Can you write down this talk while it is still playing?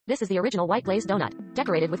This is the original white-glazed donut,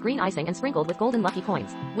 decorated with green icing and sprinkled with golden lucky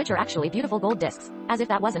coins, which are actually beautiful gold discs. As if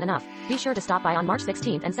that wasn't enough, be sure to stop by on March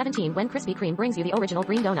 16th and 17th when Krispy Kreme brings you the original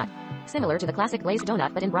green donut. Similar to the classic glazed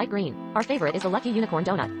donut but in bright green, our favorite is the Lucky Unicorn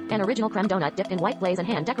Donut, an original creme donut dipped in white glaze and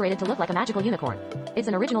hand-decorated to look like a magical unicorn. It's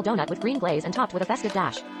an original donut with green glaze and topped with a festive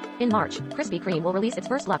dash. In March, Krispy Kreme will release its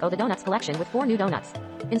first Luck O' the Donuts collection with 4 new donuts.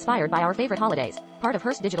 Inspired by our favorite holidays, part of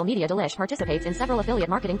Hearst Digital Media Delish participates in several affiliate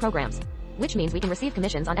marketing programs, which means we can receive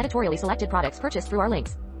commissions on editorially selected products purchased through our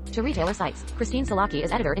links to retailer sites. Christine Salaki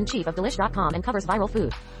is editor-in-chief of Delish.com and covers viral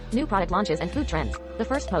food, new product launches and food trends. The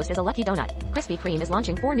first post is a Lucky Donut. Krispy Kreme is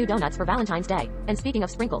launching 4 new donuts for Valentine's Day. And speaking of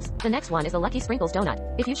sprinkles, the next one is a Lucky Sprinkles Donut.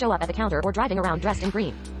 If you show up at the counter or driving around dressed in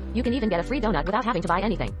green, you can even get a free donut without having to buy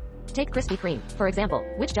anything. Take Krispy Kreme, for example,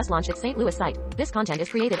 which just launched its St. Louis site. This content is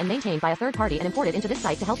created and maintained by a third party and imported into this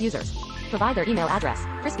site to help users provide their email address.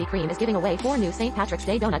 Krispy Kreme is giving away 4 new St. Patrick's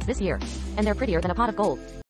Day donuts this year, and they're prettier than a pot of gold.